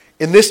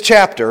In this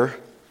chapter,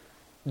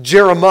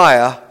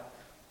 Jeremiah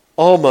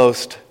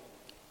almost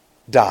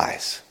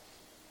dies.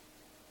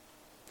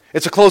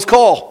 It's a close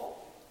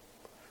call.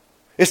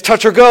 It's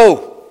touch or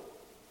go.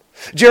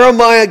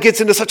 Jeremiah gets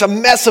into such a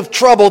mess of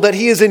trouble that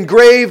he is in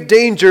grave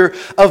danger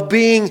of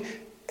being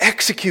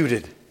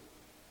executed.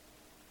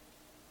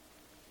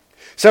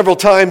 Several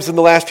times in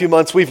the last few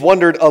months, we've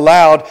wondered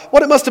aloud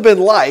what it must have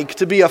been like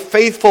to be a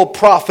faithful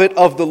prophet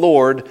of the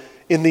Lord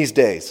in these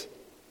days.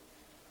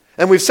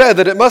 And we've said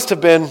that it must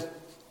have been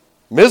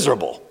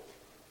miserable.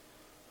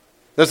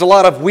 There's a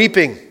lot of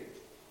weeping.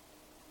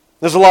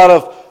 There's a lot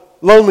of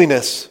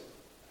loneliness.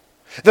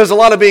 There's a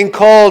lot of being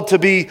called to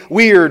be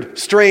weird,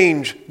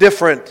 strange,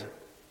 different,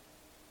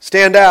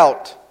 stand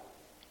out,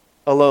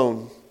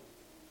 alone.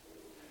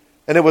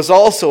 And it was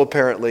also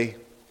apparently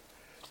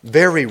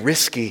very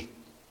risky.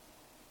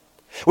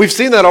 We've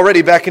seen that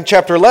already back in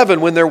chapter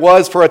 11 when there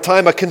was for a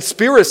time a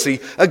conspiracy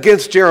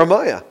against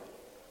Jeremiah.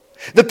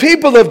 The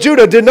people of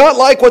Judah did not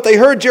like what they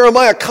heard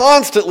Jeremiah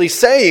constantly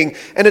saying,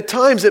 and at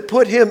times it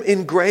put him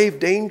in grave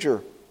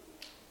danger.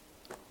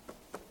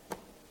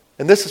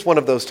 And this is one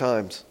of those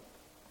times.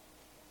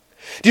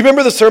 Do you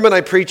remember the sermon I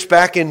preached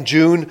back in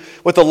June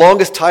with the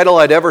longest title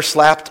I'd ever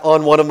slapped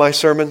on one of my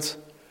sermons?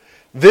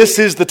 This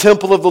is the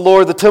temple of the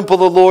Lord, the temple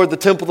of the Lord, the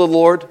temple of the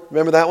Lord.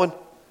 Remember that one?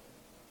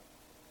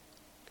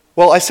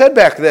 Well, I said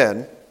back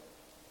then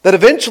that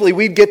eventually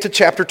we'd get to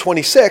chapter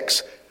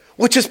 26,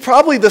 which is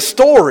probably the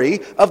story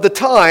of the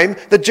time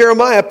that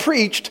Jeremiah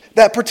preached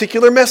that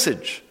particular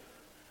message,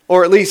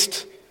 or at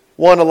least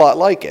one a lot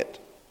like it.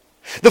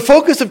 The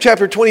focus of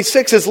chapter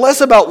 26 is less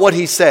about what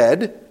he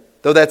said,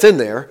 though that's in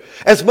there,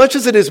 as much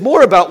as it is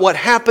more about what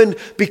happened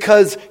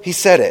because he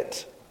said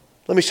it.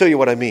 Let me show you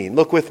what I mean.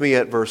 Look with me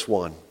at verse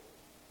 1.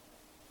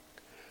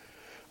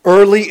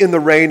 Early in the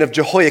reign of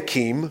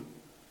Jehoiakim,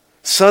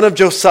 son of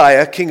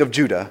Josiah, king of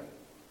Judah,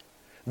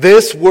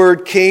 this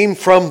word came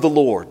from the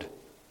Lord.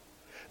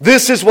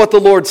 This is what the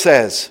Lord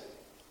says.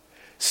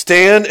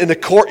 Stand in the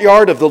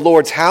courtyard of the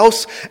Lord's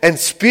house and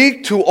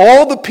speak to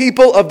all the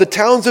people of the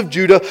towns of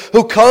Judah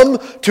who come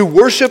to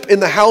worship in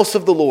the house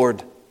of the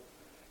Lord.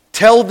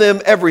 Tell them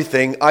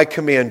everything I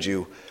command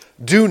you.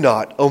 Do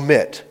not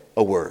omit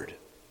a word.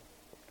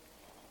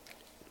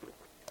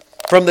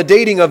 From the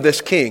dating of this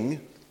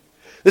king,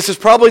 this is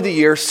probably the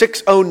year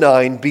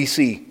 609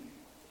 BC.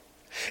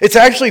 It's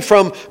actually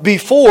from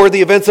before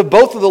the events of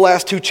both of the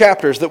last two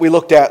chapters that we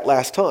looked at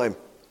last time.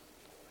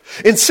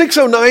 In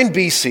 609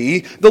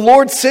 BC, the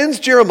Lord sends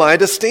Jeremiah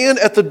to stand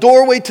at the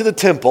doorway to the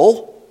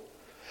temple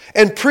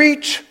and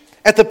preach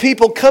at the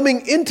people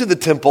coming into the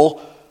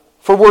temple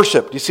for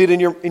worship. Do you see it in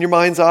your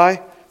mind's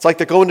eye? It's like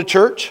they're going to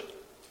church.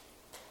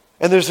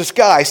 And there's this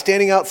guy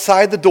standing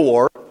outside the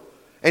door,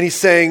 and he's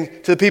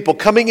saying to the people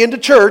coming into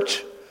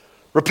church,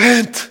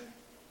 repent,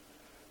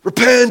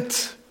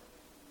 repent,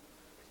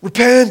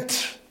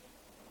 repent.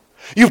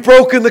 You've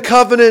broken the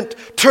covenant.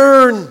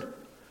 Turn,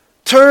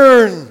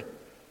 turn,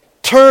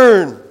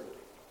 turn.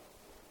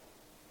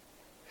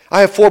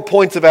 I have 4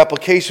 points of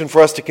application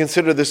for us to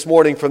consider this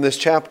morning from this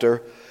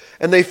chapter,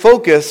 and they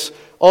focus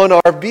on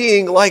our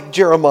being like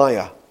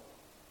Jeremiah.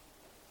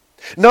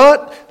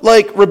 Not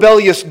like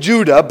rebellious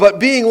Judah, but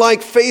being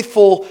like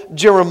faithful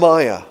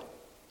Jeremiah.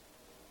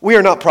 We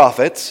are not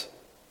prophets,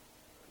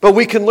 but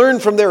we can learn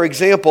from their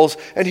examples.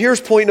 And here's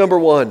point number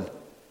 1.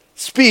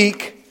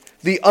 Speak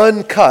the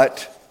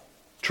uncut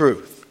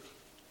truth.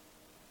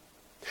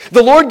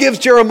 The Lord gives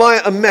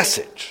Jeremiah a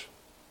message,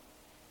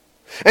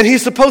 and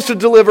he's supposed to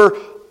deliver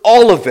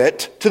all of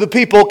it to the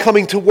people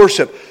coming to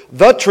worship.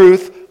 The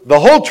truth, the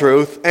whole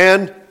truth,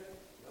 and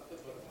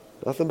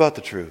nothing but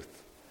the truth,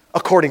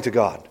 according to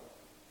God.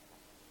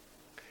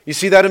 You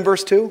see that in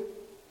verse 2?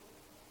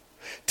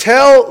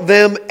 Tell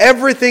them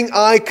everything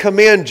I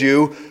command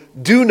you.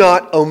 Do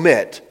not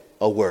omit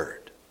a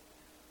word.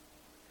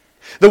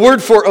 The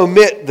word for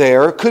omit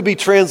there could be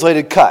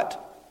translated cut.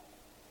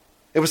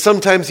 It was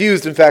sometimes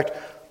used, in fact,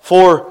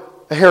 for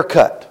a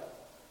haircut.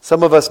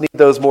 Some of us need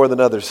those more than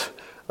others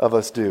of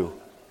us do.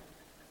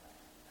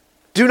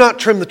 Do not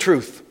trim the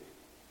truth.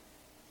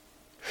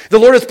 The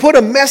Lord has put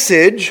a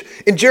message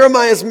in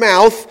Jeremiah's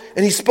mouth,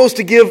 and he's supposed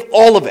to give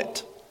all of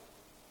it.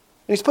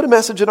 And he's put a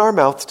message in our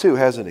mouths too,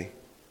 hasn't he?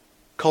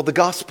 Called the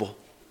gospel.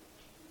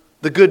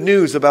 The good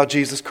news about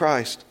Jesus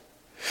Christ.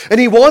 And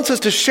he wants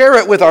us to share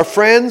it with our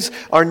friends,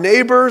 our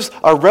neighbors,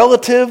 our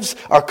relatives,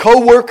 our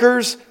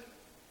co-workers,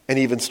 and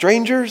even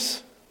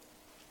strangers,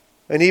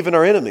 and even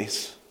our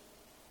enemies.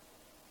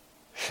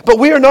 But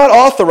we are not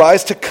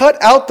authorized to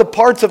cut out the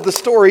parts of the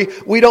story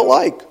we don't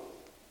like.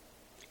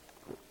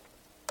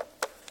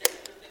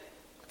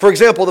 For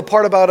example, the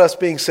part about us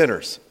being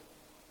sinners.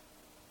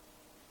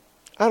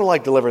 I don't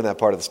like delivering that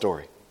part of the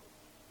story.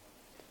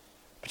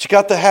 But you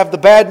got to have the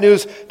bad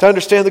news to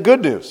understand the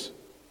good news.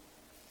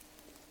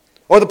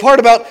 Or the part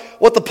about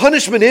what the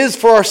punishment is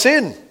for our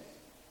sin.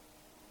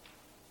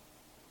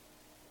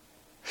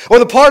 Or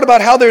the part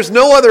about how there's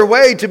no other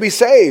way to be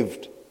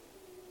saved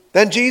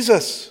than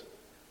Jesus.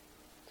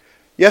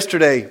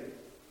 Yesterday,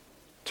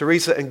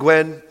 Teresa and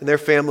Gwen and their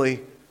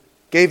family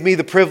gave me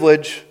the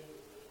privilege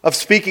of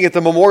speaking at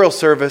the memorial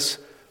service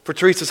for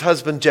Teresa's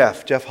husband,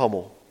 Jeff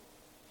Hummel.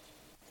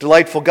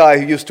 Delightful guy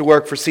who used to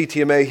work for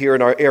CTMA here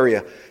in our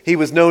area. He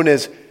was known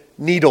as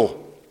Needle.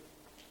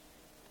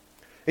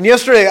 And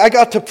yesterday I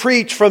got to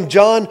preach from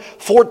John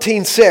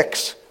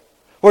 14:6,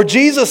 where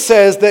Jesus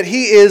says that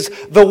He is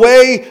the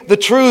way, the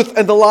truth,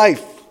 and the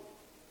life.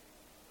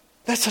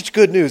 That's such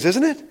good news,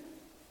 isn't it?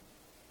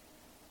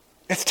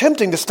 It's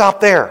tempting to stop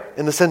there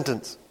in the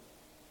sentence.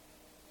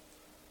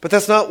 But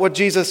that's not where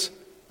Jesus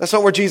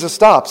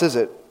stops, is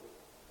it?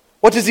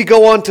 What does He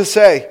go on to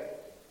say?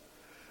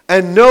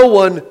 And no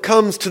one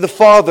comes to the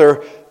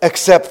Father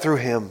except through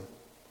Him.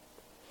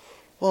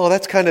 Well,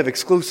 that's kind of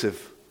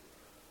exclusive.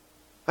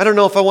 I don't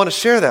know if I want to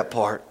share that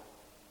part.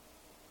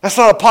 That's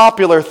not a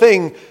popular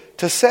thing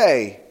to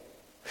say.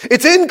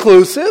 It's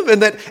inclusive in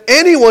that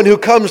anyone who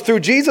comes through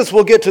Jesus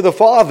will get to the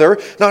Father,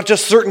 not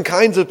just certain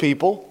kinds of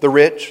people, the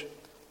rich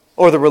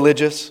or the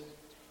religious,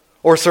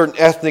 or a certain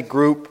ethnic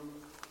group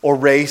or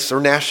race or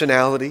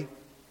nationality.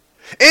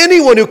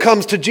 Anyone who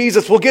comes to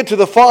Jesus will get to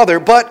the Father,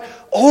 but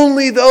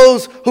only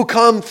those who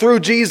come through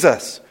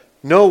Jesus.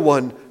 No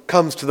one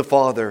comes to the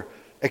Father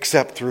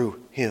except through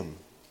Him.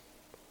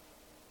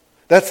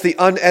 That's the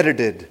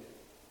unedited,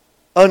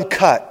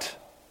 uncut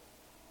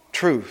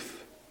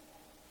truth.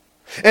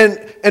 And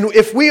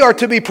if we are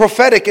to be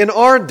prophetic in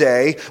our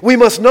day, we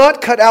must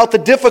not cut out the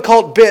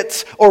difficult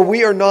bits or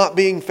we are not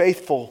being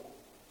faithful.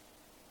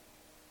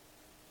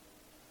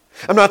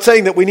 I'm not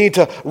saying that we need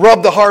to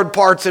rub the hard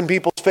parts in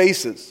people's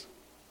faces.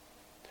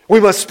 We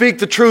must speak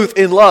the truth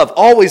in love,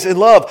 always in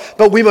love,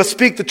 but we must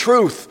speak the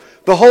truth,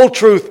 the whole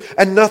truth,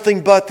 and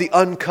nothing but the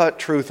uncut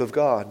truth of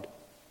God.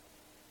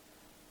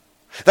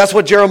 That's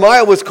what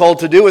Jeremiah was called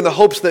to do in the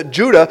hopes that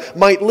Judah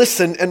might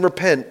listen and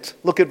repent.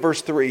 Look at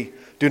verse 3.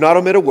 Do not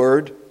omit a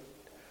word.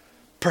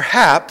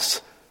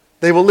 Perhaps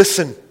they will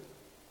listen,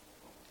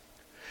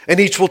 and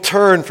each will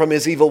turn from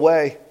his evil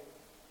way.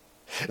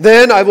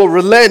 Then I will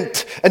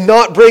relent and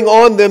not bring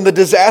on them the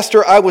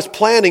disaster I was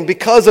planning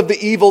because of the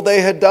evil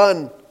they had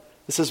done.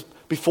 This is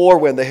before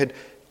when they had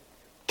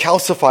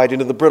calcified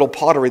into the brittle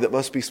pottery that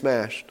must be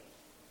smashed.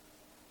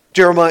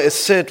 Jeremiah is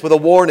sent with a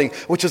warning,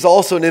 which is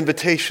also an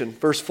invitation.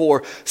 Verse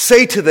 4,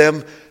 say to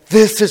them,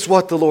 this is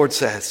what the Lord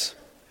says.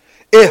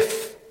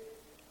 If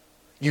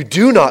you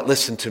do not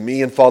listen to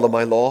me and follow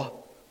my law,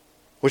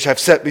 which I've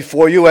set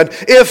before you, and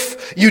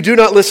if you do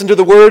not listen to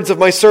the words of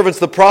my servants,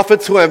 the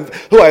prophets, who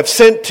I have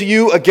sent to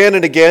you again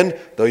and again,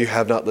 though you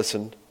have not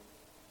listened,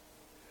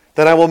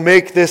 then I will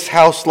make this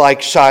house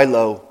like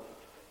Shiloh,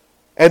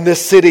 and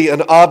this city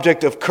an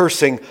object of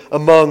cursing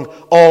among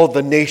all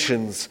the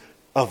nations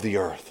of the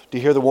earth. Do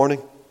you hear the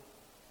warning?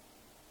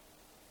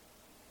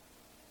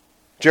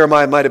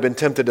 Jeremiah might have been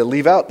tempted to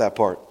leave out that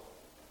part.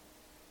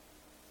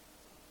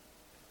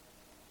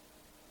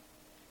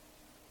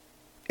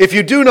 If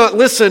you do not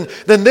listen,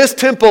 then this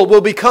temple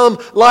will become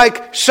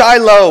like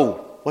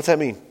Shiloh. What's that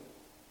mean? Do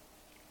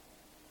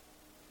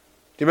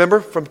you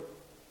remember from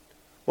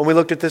when we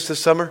looked at this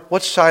summer?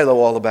 What's Shiloh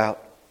all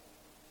about?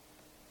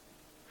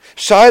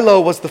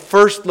 Shiloh was the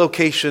first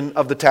location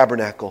of the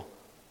tabernacle.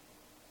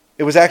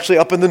 It was actually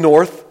up in the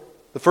north,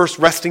 the first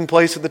resting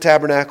place of the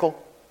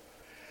tabernacle.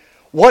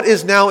 What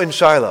is now in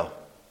Shiloh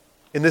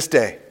in this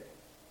day?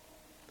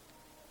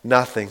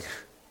 Nothing.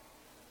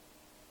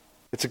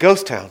 It's a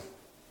ghost town.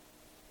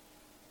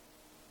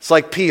 It's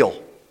like Peel,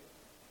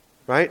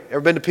 right?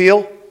 Ever been to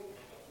Peel?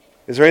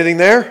 Is there anything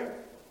there?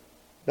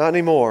 Not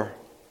anymore.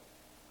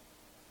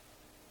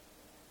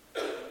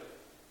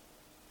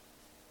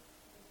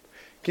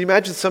 Can you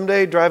imagine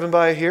someday driving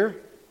by here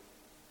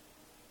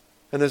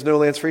and there's no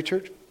Lance Free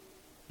Church?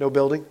 No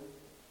building?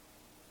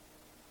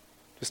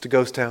 Just a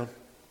ghost town?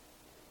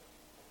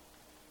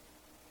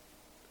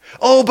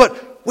 Oh,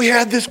 but we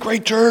had this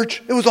great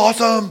church. It was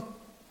awesome.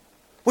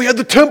 We had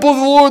the temple of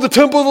the Lord, the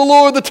temple of the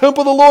Lord, the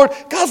temple of the Lord.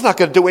 God's not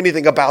going to do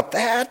anything about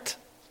that.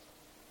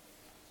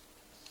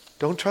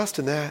 Don't trust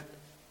in that.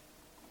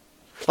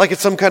 Like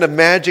it's some kind of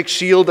magic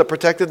shield that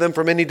protected them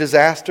from any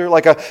disaster,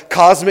 like a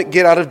cosmic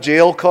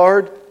get-out-of-jail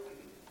card.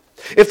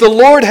 If the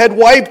Lord had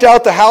wiped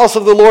out the house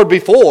of the Lord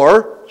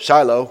before,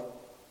 Shiloh,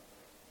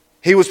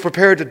 He was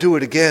prepared to do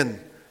it again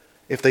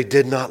if they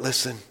did not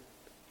listen.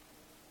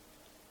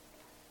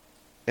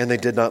 And they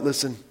did not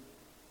listen.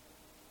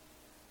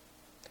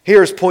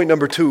 Here's point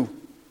number 2.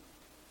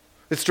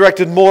 It's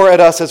directed more at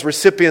us as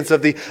recipients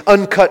of the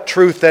uncut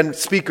truth than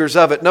speakers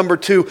of it. Number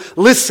 2,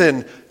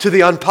 listen to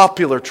the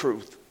unpopular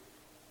truth.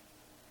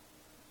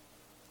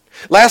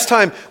 Last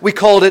time we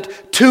called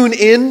it tune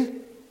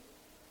in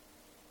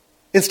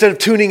instead of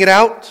tuning it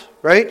out,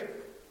 right?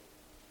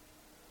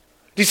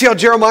 Do you see how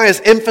Jeremiah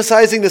is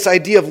emphasizing this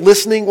idea of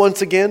listening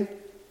once again?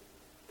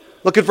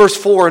 Look at verse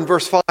 4 and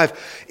verse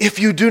 5. If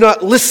you do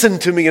not listen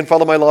to me and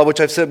follow my law, which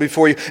I've said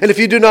before you, and if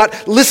you do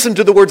not listen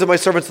to the words of my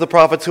servants, the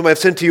prophets, whom I have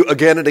sent to you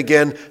again and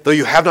again, though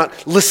you have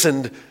not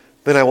listened,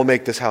 then I will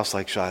make this house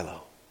like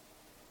Shiloh.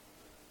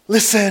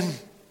 Listen.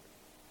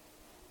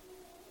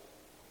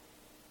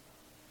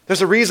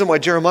 There's a reason why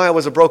Jeremiah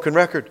was a broken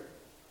record.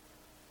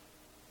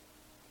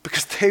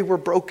 Because they were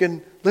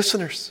broken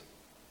listeners.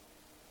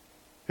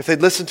 If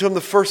they'd listened to him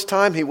the first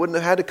time, he wouldn't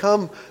have had to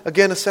come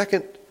again a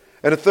second,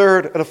 and a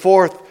third, and a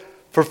fourth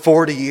for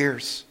 40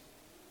 years.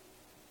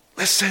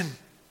 Listen.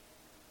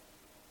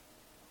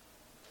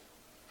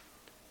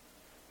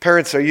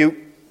 Parents, are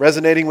you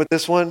resonating with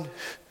this one?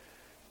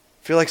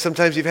 Feel like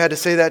sometimes you've had to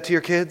say that to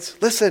your kids?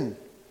 Listen.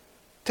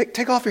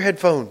 Take off your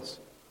headphones.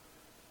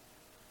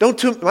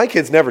 My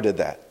kids never did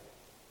that.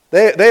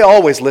 They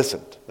always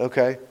listened,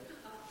 okay?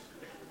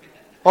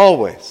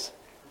 Always.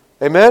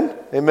 Amen?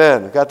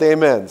 Amen. Got the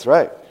amens,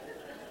 right?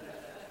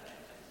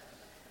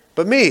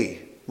 But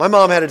my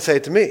mom had to say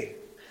it to me.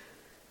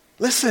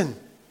 Listen.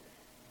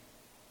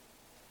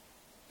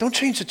 Don't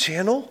change the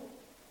channel.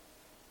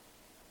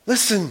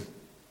 Listen.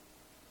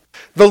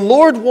 The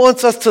Lord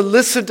wants us to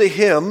listen to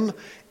Him,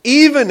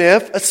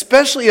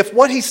 especially if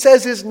what He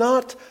says is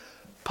not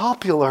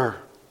popular.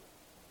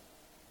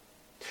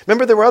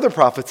 Remember, there were other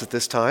prophets at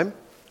this time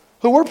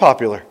who were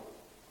popular.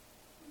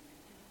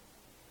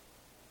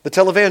 The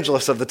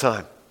televangelists of the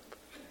time.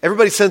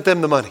 Everybody sent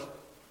them the money.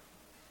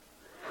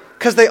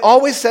 Because they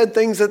always said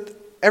things that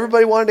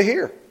everybody wanted to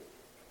hear.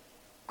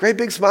 Great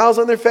big smiles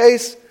on their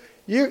face.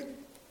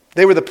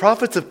 They were the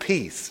prophets of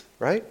peace,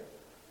 right?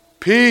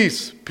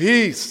 Peace,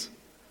 peace.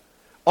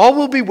 All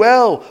will be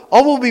well.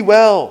 All will be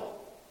well.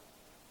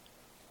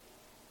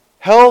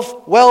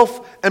 Health,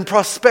 wealth, and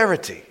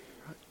prosperity.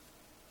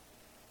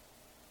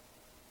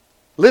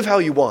 Live how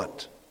you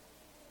want.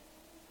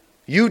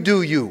 You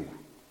do you.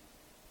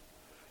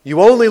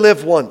 You only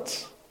live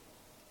once.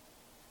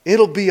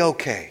 It'll be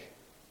okay.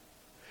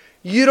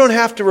 You don't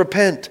have to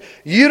repent.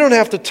 You don't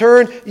have to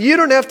turn. You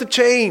don't have to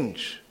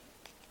change.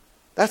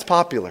 That's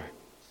popular.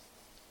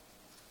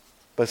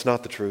 But it's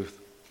not the truth.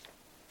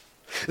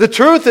 The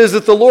truth is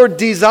that the Lord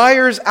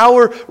desires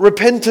our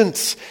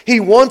repentance.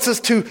 He wants us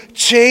to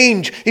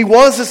change. He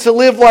wants us to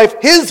live life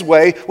His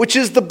way, which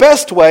is the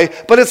best way,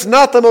 but it's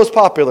not the most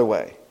popular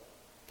way.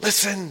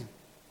 Listen.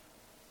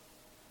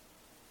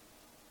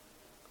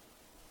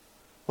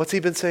 What's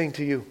He been saying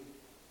to you?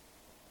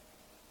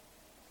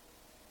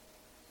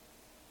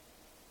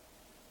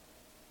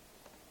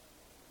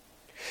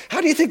 How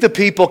do you think the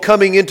people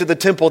coming into the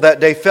temple that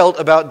day felt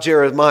about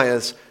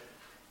Jeremiah's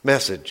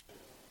message?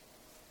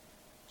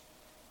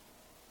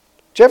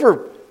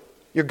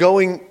 You're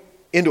going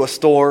into a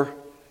store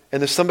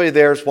and there's somebody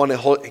there who's wanting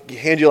to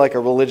hand you like a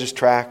religious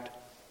tract,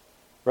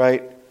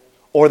 right?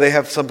 Or they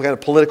have some kind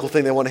of political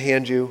thing they want to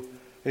hand you.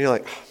 And you're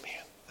like, oh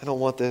man, I don't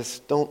want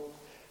this.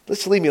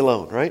 Let's leave me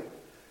alone, right?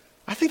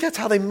 I think that's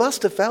how they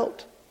must have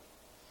felt.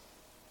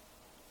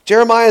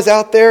 Jeremiah's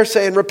out there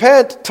saying,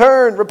 repent,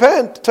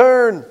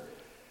 turn.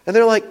 And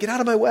they're like, get out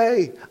of my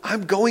way.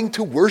 I'm going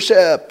to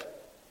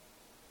worship.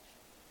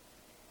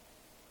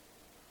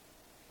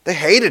 They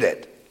hated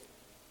it.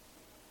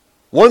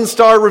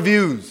 1-star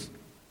reviews.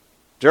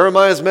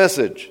 Jeremiah's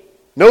message.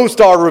 No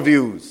star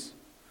reviews.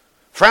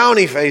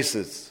 Frowny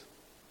faces.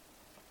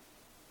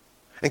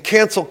 And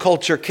cancel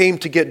culture came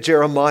to get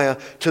Jeremiah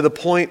to the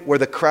point where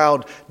the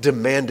crowd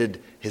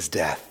demanded his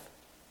death.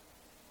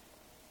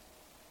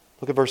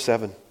 Look at verse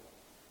 7.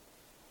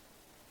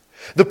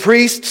 The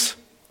priests,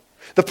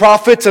 the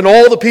prophets, and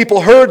all the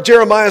people heard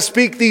Jeremiah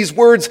speak these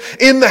words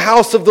in the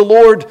house of the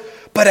Lord.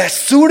 But as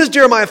soon as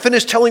Jeremiah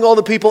finished telling all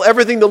the people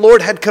everything the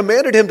Lord had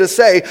commanded him to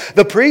say,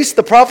 the priests,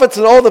 the prophets,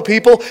 and all the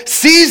people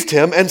seized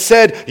him and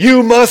said,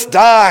 "You must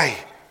die.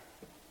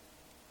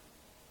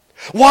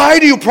 Why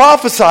do you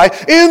prophesy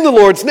in the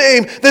Lord's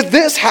name that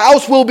this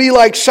house will be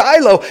like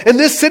Shiloh and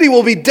this city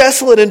will be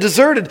desolate and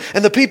deserted?"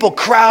 And the people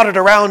crowded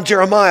around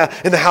Jeremiah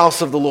in the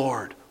house of the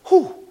Lord.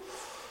 Whew.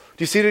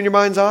 Do you see it in your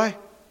mind's eye?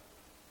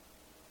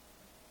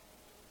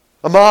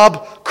 A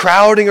mob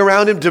crowding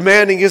around him,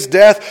 demanding his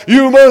death.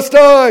 You must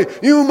die!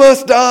 You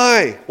must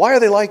die! Why are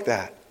they like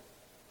that?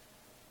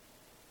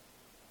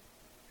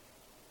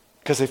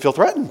 Because they feel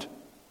threatened.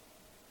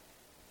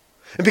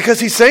 And because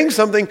he's saying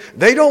something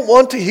they don't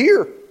want to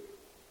hear.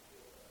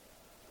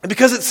 And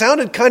because it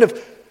sounded kind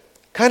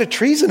of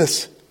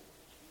treasonous.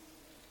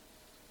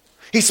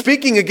 He's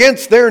speaking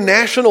against their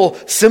national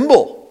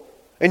symbol.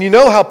 And you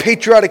know how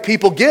patriotic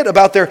people get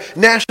about their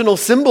national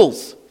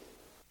symbols.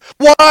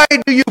 Why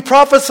do you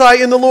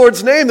prophesy in the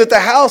Lord's name that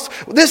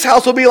this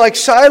house will be like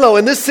Shiloh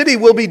and this city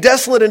will be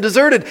desolate and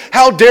deserted?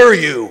 How dare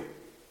you?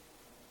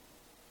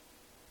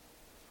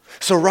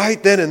 So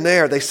right then and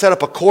there, they set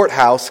up a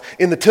courthouse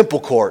in the temple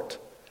court.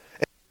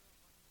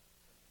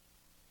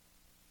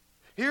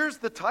 Here's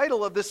the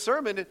title of this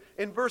sermon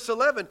in verse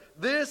 11.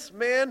 This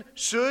man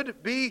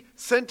should be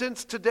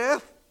sentenced to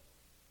death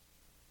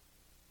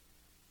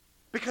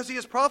because he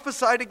has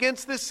prophesied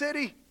against this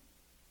city.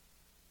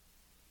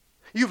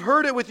 You've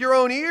heard it with your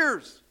own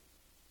ears.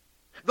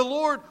 The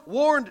Lord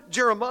warned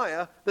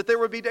Jeremiah that there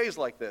would be days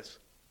like this.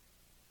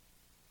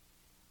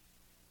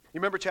 You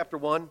remember chapter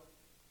 1?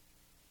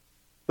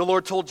 The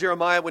Lord told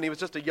Jeremiah when he was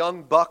just a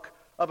young buck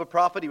of a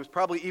prophet, he was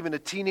probably even a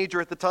teenager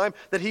at the time,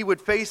 that he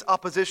would face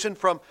opposition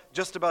from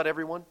just about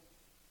everyone.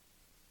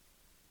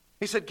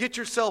 He said, get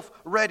yourself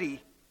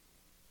ready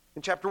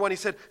In chapter 1, he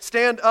said,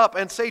 "Stand up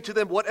and say to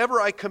them, whatever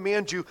I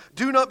command you,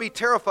 do not be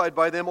terrified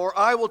by them, or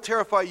I will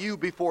terrify you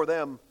before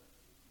them.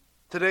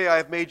 Today I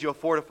have made you a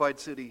fortified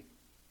city,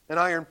 an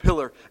iron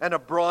pillar, and a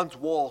bronze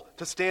wall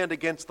to stand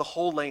against the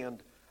whole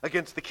land,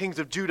 against the kings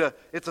of Judah,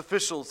 its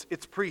officials,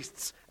 its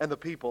priests, and the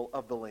people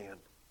of the land."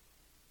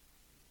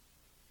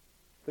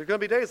 There are going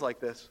to be days like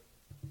this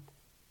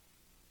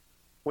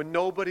when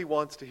nobody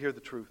wants to hear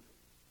the truth.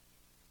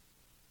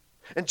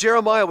 And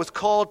Jeremiah was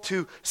called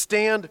to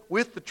stand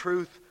with the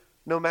truth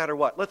no matter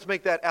what. Let's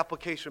make that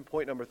application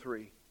point number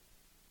 3.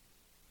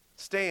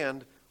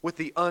 Stand with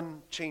the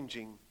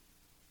unchanging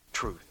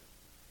truth.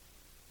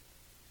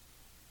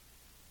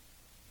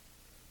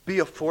 Be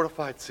a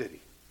fortified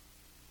city.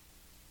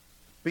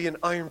 Be an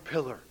iron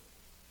pillar.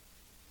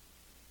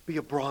 Be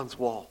a bronze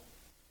wall.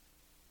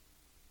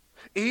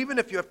 Even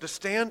if you have to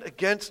stand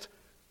against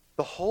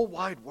the whole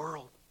wide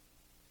world.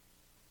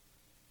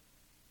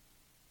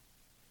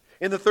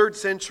 In the 3rd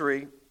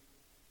century,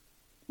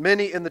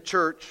 many in the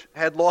church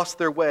had lost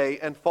their way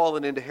and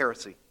fallen into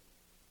heresy.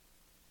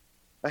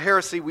 A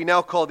heresy we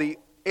now call the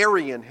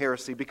Arian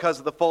heresy because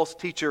of the false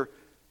teacher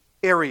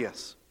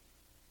Arius.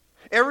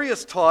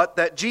 Arius taught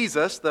that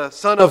Jesus, the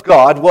Son of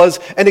God, was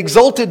an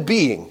exalted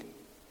being,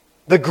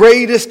 the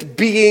greatest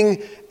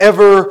being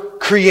ever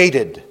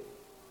created.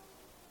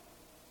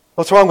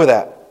 What's wrong with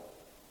that?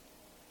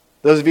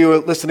 Those of you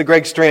who listened to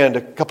Greg Strand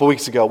a couple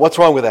weeks ago, what's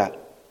wrong with that?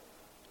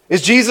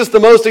 Is Jesus the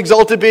most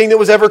exalted being that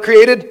was ever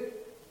created?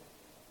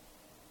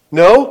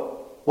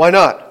 No? Why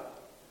not?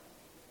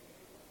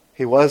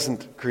 He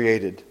wasn't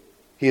created.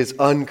 He is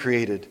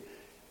uncreated.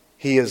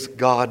 He is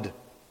God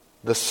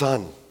the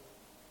Son.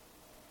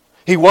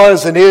 He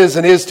was and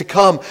is to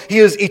come. He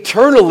is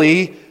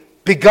eternally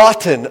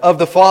begotten of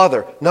the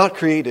Father, not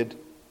created.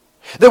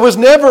 There was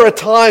never a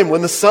time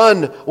when the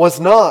Son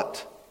was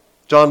not.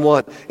 John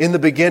 1, in the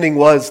beginning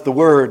was the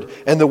Word,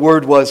 and the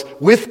Word was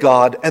with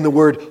God, and the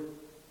Word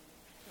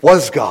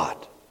was God.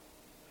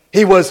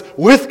 He was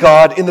with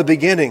God in the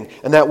beginning,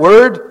 and that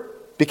Word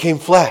became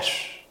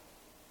flesh.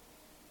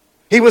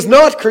 He was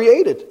not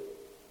created.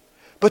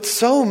 But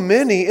so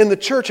many in the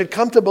church had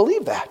come to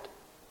believe that.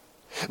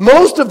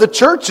 Most of the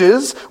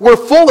churches were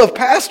full of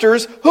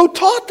pastors who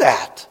taught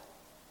that.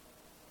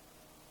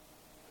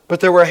 But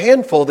there were a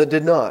handful that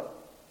did not,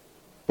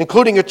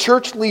 including a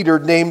church leader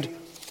named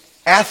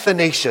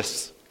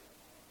Athanasius.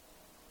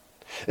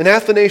 And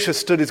Athanasius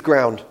stood his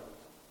ground.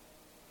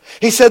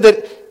 He said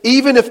that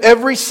even if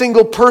every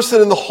single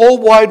person in the whole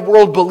wide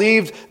world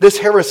believed this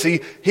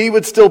heresy, he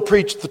would still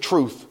preach the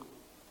truth.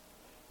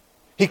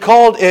 He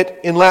called it,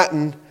 in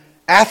Latin,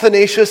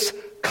 Athanasius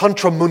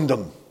contra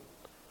mundum.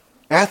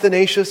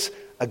 Athanasius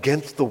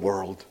against the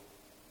world.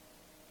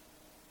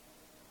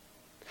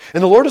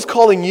 And the Lord is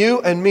calling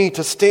you and me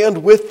to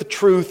stand with the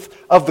truth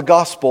of the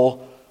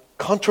gospel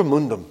contra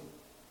mundum.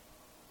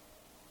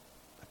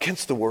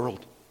 Against the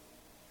world.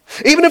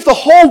 Even if the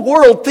whole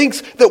world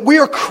thinks that we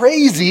are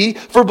crazy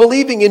for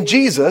believing in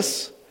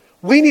Jesus,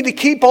 we need to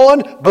keep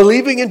on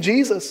believing in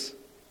Jesus.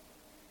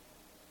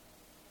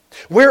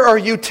 Where are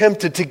you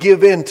tempted to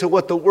give in to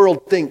what the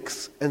world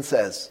thinks and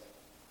says?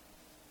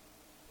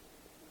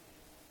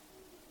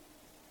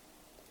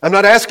 I'm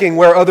not asking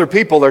where other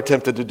people are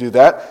tempted to do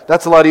that.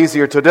 That's a lot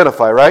easier to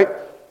identify, right?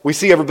 We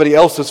see everybody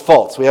else's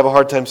faults. We have a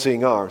hard time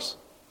seeing ours.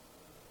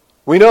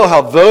 We know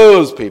how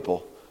those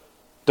people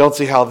don't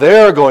see how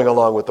they're going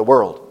along with the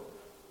world.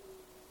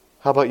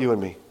 How about you and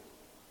me?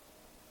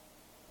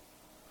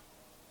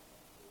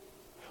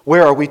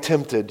 Where are we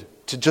tempted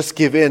to just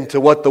give in to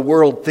what the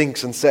world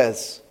thinks and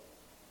says?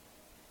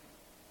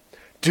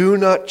 Do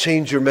not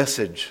change your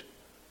message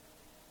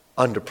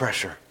under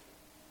pressure.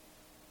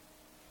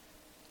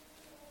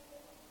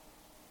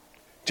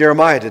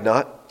 Jeremiah did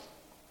not.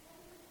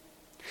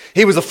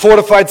 He was a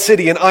fortified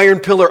city, an iron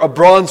pillar, a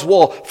bronze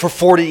wall for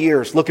 40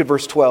 years. Look at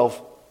verse 12.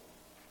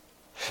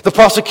 The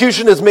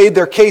prosecution has made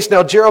their case.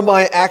 Now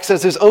Jeremiah acts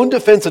as his own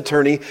defense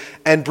attorney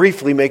and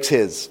briefly makes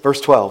his. Verse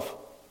 12.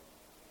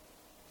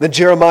 Then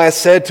Jeremiah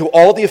said to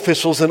all the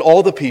officials and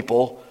all the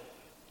people,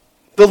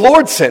 "The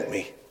Lord sent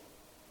me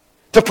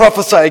to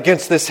prophesy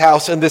against this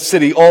house and this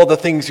city all the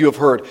things you have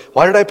heard."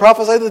 Why did I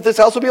prophesy that this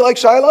house would be like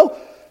Shiloh?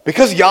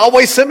 Because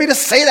Yahweh sent me to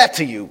say that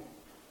to you.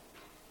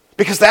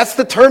 Because that's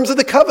the terms of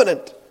the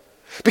covenant.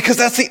 Because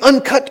that's the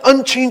uncut,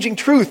 unchanging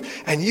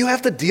truth. And you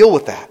have to deal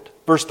with that.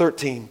 Verse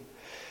 13.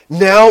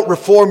 Now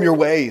reform your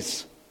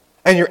ways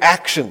and your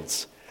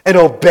actions and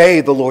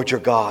obey the Lord your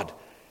God.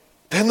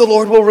 Then the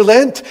Lord will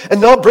relent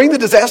and not bring the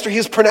disaster he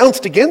has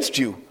pronounced against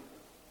you.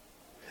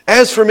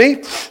 As for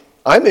me,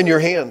 I'm in your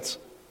hands.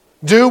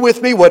 Do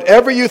with me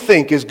whatever you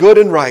think is good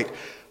and right.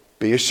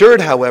 Be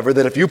assured, however,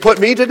 that if you put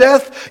me to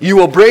death, you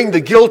will bring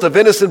the guilt of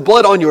innocent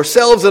blood on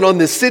yourselves and on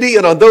this city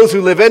and on those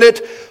who live in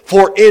it.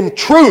 For in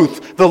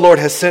truth, the Lord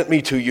has sent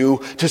me to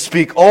you to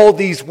speak all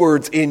these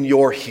words in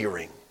your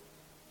hearing.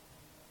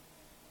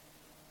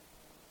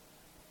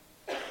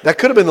 That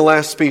could have been the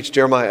last speech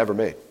Jeremiah ever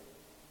made.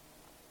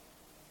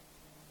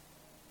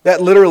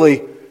 That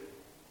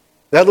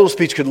little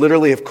speech could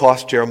literally have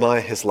cost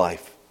Jeremiah his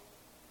life.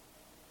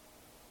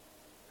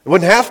 He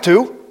wouldn't have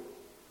to.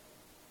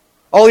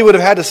 All he would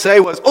have had to say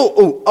was,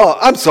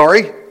 I'm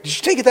sorry. Did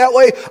you take it that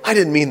way? I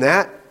didn't mean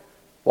that.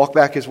 Walk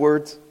back his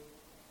words.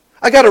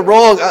 I got it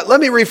wrong. Let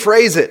me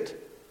rephrase it.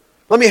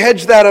 Let me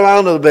hedge that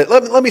around a little bit.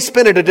 Let me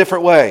spin it a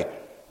different way.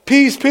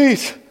 Peace,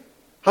 peace.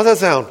 How's that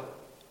sound?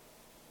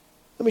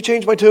 Let me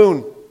change my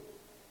tune.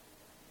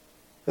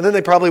 And then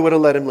they probably would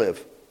have let him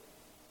live.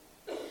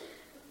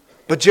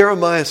 But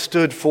Jeremiah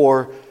stood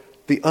for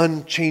the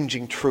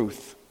unchanging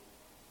truth.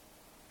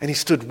 And he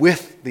stood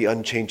with the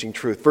unchanging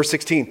truth. Verse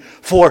 16,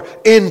 for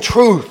in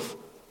truth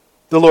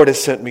the Lord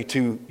has sent me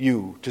to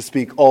you to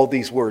speak all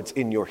these words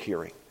in your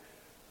hearing,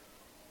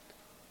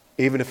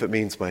 even if it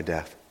means my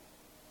death.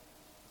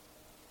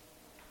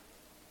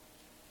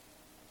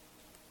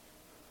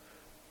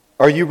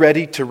 Are you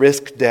ready to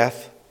risk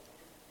death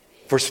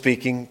for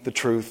speaking the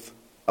truth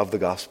of the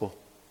gospel?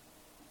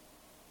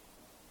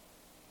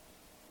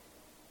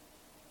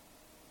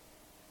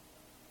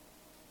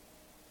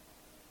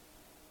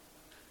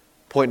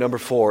 Point number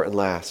 4 and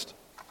last.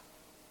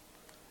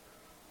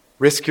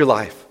 Risk your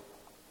life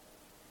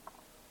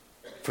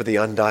for the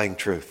undying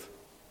truth.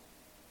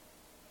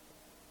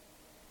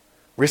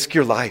 Risk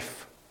your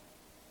life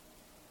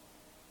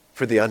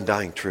for the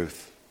undying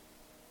truth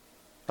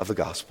of the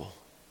gospel.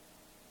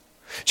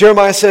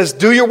 Jeremiah says,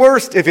 do your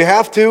worst if you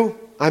have to.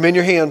 I'm in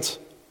your hands.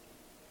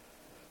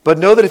 But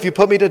know that if you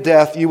put me to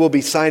death, you will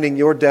be signing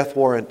your death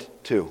warrant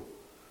too.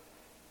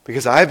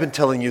 Because I've been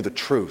telling you the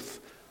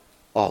truth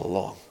all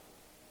along.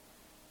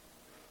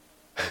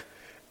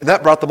 And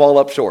that brought them all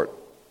up short.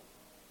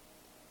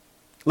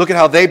 Look at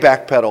how they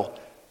backpedal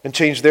and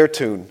change their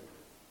tune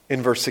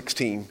in verse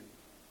 16.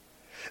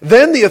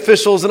 Then the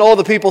officials and all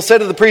the people said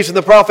to the priests and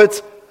the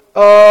prophets,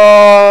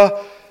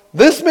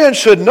 this man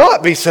should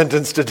not be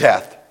sentenced to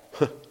death.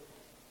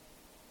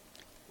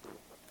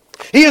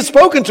 He has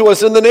spoken to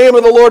us in the name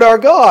of the Lord our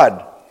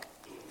God.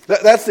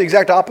 That's the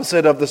exact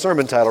opposite of the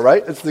sermon title,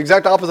 right? It's the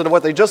exact opposite of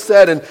what they just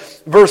said in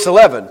verse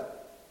 11.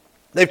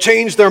 They've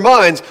changed their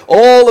minds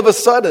all of a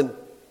sudden.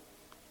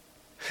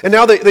 And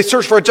now they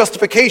search for a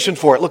justification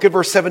for it. Look at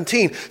verse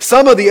 17.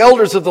 Some of the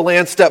elders of the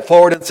land stepped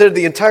forward and said to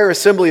the entire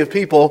assembly of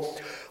people,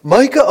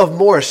 Micah of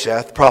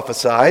Moresheth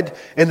prophesied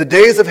in the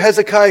days of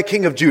Hezekiah,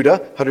 king of Judah,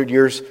 100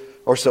 years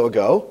or so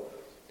ago.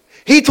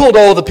 He told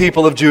all the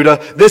people of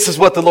Judah, this is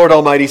what the Lord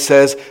Almighty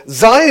says,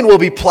 Zion will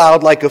be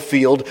plowed like a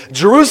field,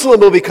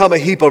 Jerusalem will become a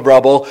heap of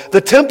rubble,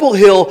 the temple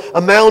hill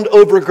a mound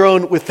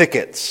overgrown with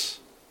thickets.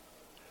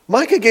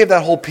 Micah gave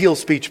that whole Peel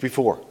speech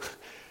before.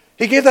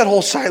 He gave that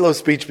whole Shiloh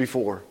speech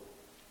before.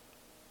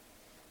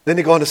 Then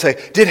they go on to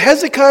say, did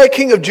Hezekiah,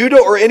 king of Judah,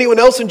 or anyone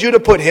else in Judah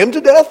put him to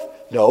death?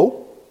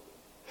 No.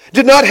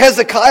 Did not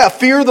Hezekiah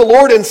fear the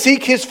Lord and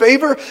seek his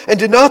favor? And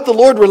did not the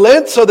Lord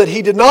relent so that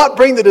he did not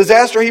bring the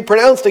disaster he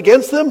pronounced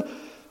against them?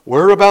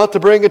 We're about to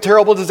bring a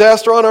terrible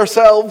disaster on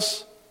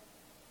ourselves.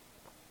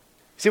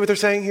 See what they're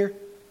saying here?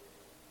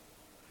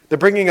 They're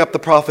bringing up the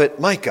prophet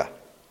Micah,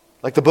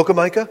 like the book of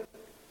Micah.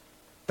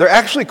 They're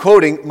actually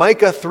quoting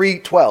Micah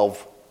 3:12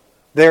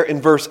 there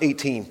in verse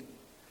 18.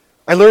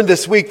 I learned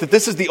this week that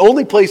this is the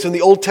only place in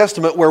the Old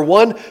Testament where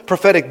one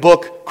prophetic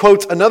book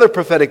quotes another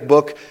prophetic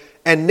book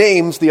and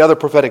names the other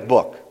prophetic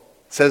book.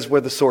 It says where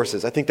the source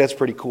is. I think that's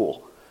pretty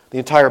cool. The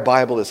entire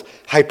Bible is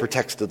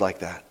hypertexted like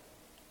that.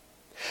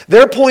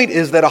 Their point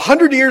is that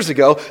 100 years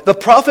ago, the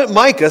prophet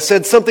Micah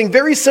said something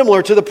very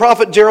similar to the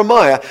prophet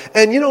Jeremiah.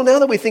 And now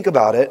that we think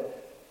about it,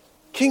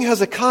 King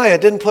Hezekiah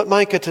didn't put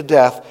Micah to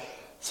death,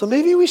 so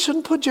maybe we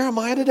shouldn't put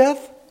Jeremiah to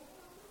death?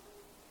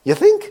 You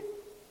think?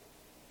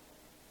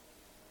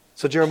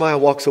 So Jeremiah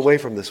walks away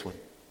from this one.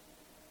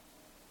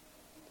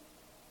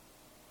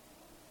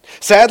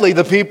 Sadly,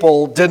 the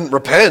people didn't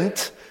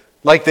repent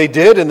like they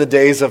did in the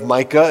days of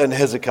Micah and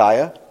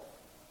Hezekiah.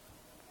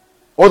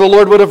 Or the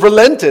Lord would have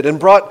relented and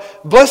brought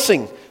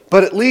blessing.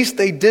 But at least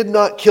they did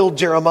not kill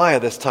Jeremiah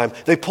this time.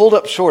 They pulled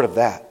up short of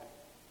that.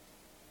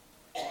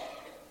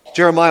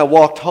 Jeremiah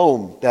walked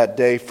home that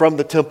day from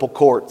the temple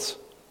courts,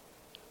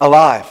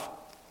 alive,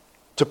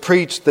 to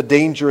preach the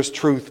dangerous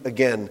truth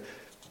again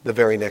the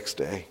very next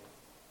day.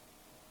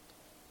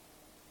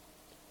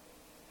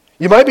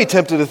 You might be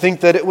tempted to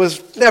think that it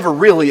was never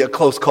really a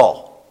close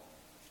call.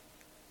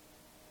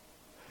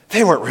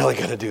 They weren't really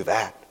going to do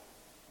that.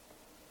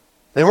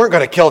 They weren't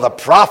going to kill the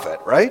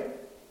prophet, right?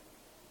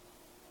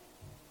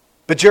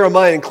 But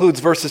Jeremiah includes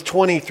verses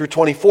 20 through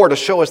 24 to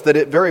show us that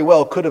it very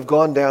well could have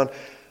gone down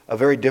a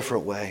very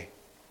different way.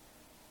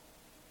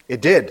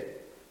 It did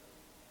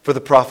for the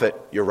prophet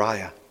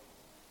Uriah.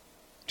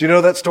 Do you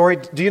know that story?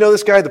 Do you know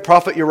this guy, the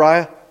prophet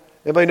Uriah?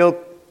 Anybody know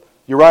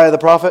Uriah the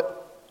prophet?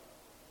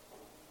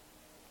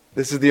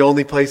 This is the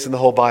only place in the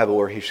whole Bible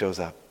where he shows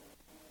up.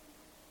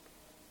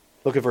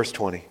 Look at verse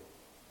 20.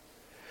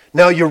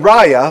 Now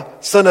Uriah,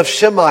 son of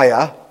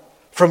Shemaiah,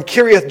 from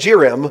Kiriath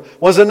Jearim,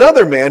 was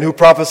another man who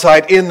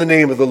prophesied in the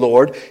name of the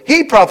Lord.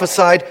 He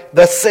prophesied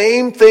the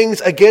same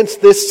things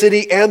against this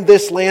city and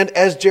this land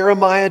as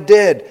Jeremiah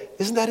did.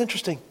 Isn't that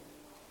interesting?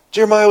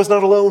 Jeremiah was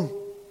not alone.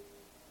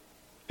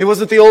 He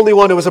wasn't the only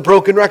one who was a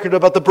broken record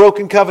about the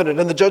broken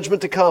covenant and the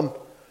judgment to come.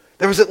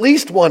 There was at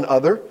least one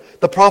other,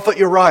 the prophet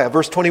Uriah,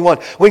 verse 21.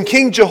 When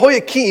King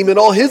Jehoiakim and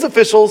all his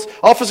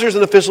officers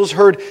and officials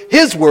heard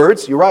his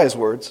words, Uriah's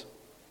words,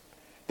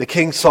 the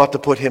king sought to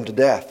put him to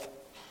death.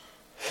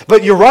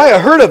 But Uriah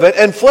heard of it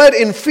and fled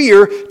in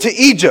fear to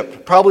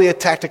Egypt. Probably a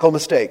tactical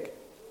mistake.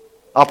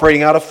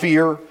 Operating out of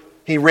fear,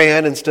 he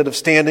ran instead of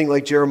standing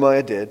like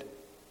Jeremiah did.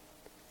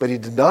 But he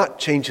did not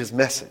change his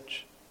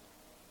message.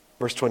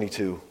 Verse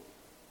 22.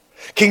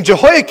 King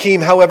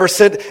Jehoiakim, however,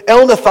 sent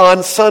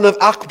Elnathan, son of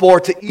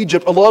Achbor, to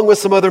Egypt along with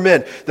some other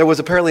men. There was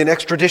apparently an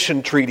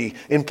extradition treaty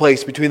in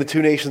place between the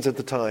two nations at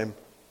the time.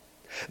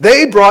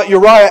 They brought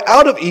Uriah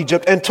out of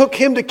Egypt and took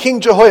him to King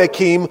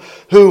Jehoiakim,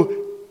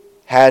 who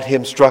had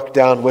him struck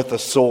down with a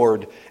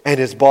sword and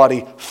his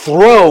body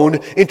thrown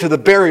into the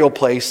burial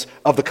place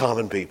of the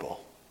common people.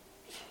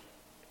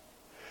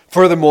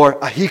 Furthermore,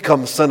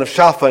 Ahikam, son of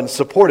Shaphan,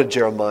 supported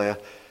Jeremiah,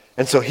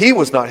 and so he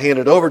was not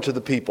handed over to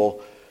the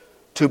people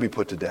to be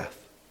put to death.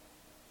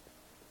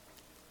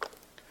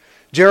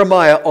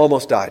 Jeremiah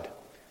almost died.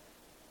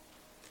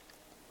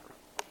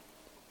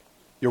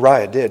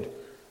 Uriah did.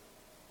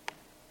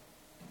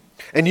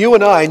 And you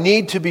and I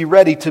need to be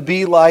ready to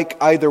be like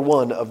either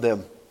one of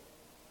them.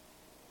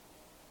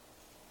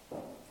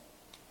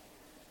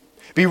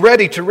 Be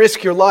ready to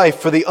risk your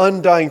life for the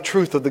undying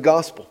truth of the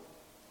gospel.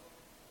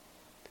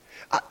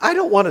 I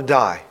don't want to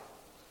die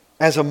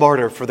as a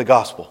martyr for the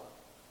gospel.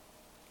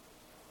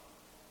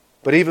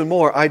 But even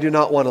more, I do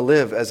not want to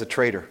live as a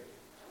traitor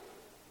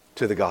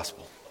to the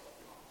gospel.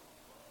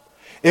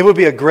 It would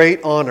be a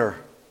great honor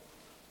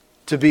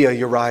to be a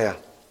Uriah,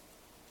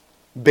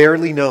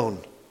 barely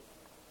known,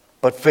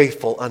 but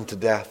faithful unto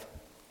death.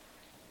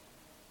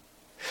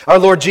 Our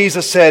Lord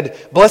Jesus said,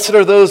 "Blessed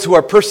are those who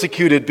are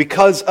persecuted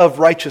because of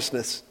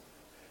righteousness,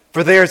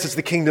 for theirs is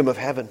the kingdom of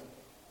heaven.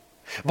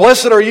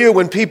 Blessed are you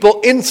when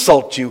people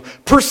insult you,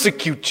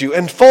 persecute you,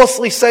 and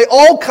falsely say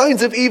all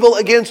kinds of evil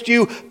against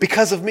you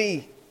because of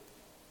me.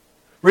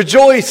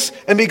 Rejoice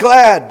and be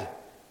glad."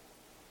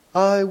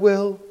 I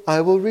will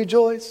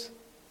rejoice.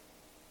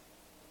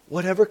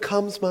 Whatever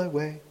comes my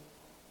way,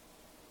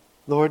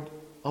 Lord,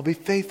 I'll be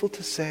faithful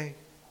to say,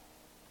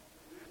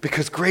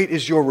 because great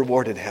is your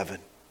reward in heaven.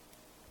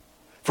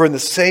 For in the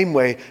same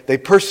way they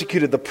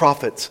persecuted the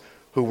prophets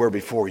who were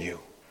before you,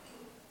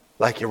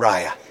 like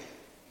Uriah.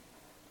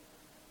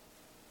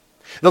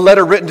 The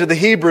letter written to the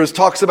Hebrews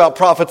talks about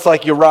prophets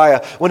like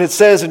Uriah when it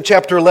says in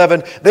chapter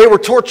 11, they were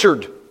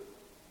tortured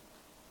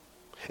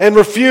and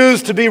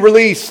refused to be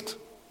released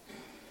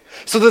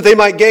so that they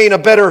might gain a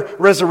better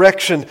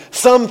resurrection.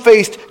 Some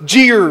faced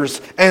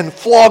jeers and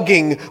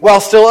flogging,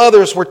 while still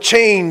others were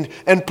chained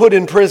and put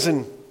in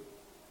prison.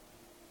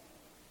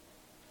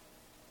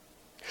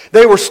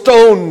 They were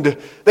stoned.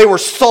 They were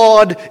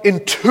sawed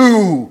in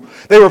two.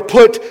 They were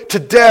put to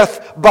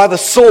death by the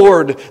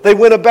sword. They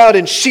went about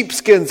in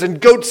sheepskins and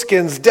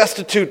goatskins,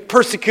 destitute,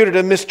 persecuted,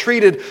 and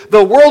mistreated.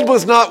 The world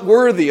was not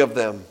worthy of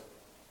them.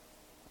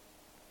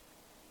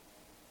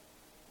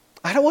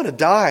 I don't want to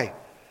die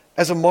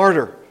as a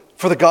martyr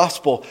for the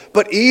gospel,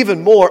 but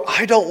even more,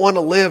 I don't want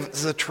to live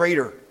as a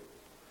traitor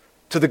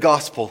to the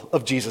gospel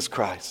of Jesus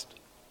Christ,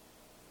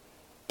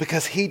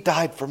 because he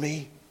died for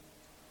me.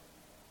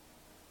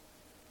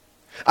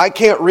 I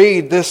can't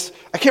read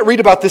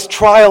about this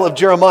trial of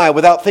Jeremiah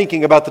without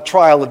thinking about the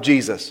trial of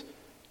Jesus.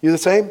 You the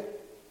same?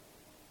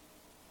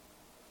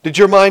 Did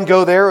your mind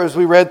go there as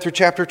we read through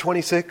chapter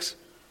 26?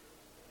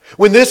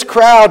 When this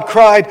crowd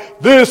cried,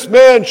 "This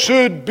man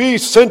should be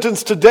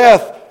sentenced to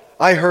death,"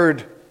 I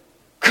heard,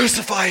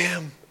 "Crucify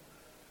him!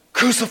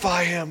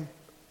 Crucify him!"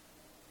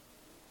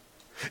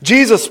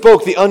 Jesus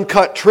spoke the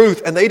uncut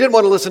truth, and they didn't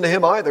want to listen to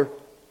him either.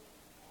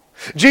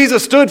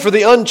 Jesus stood for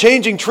the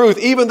unchanging truth,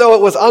 even though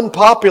it was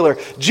unpopular.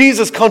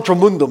 Jesus contra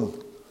mundum.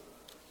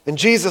 And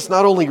Jesus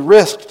not only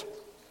risked,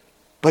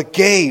 but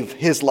gave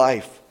his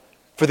life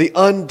for the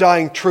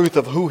undying truth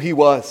of who he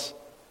was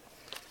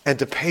and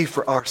to pay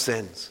for our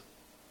sins.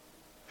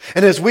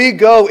 And as we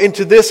go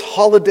into this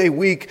holiday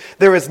week,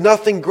 there is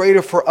nothing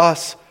greater for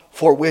us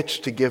for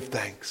which to give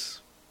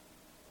thanks.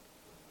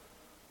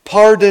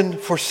 Pardon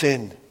for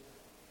sin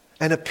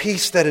and a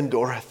peace that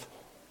endureth.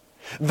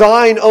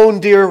 Thine own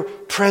dear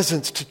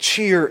presence to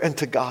cheer and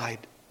to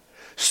guide.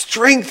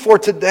 Strength for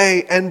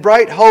today and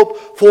bright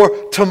hope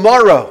for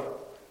tomorrow,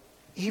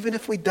 even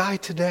if we die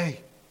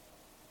today.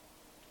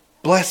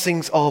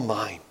 Blessings all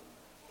mine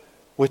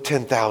with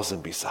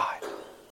 10,000 beside.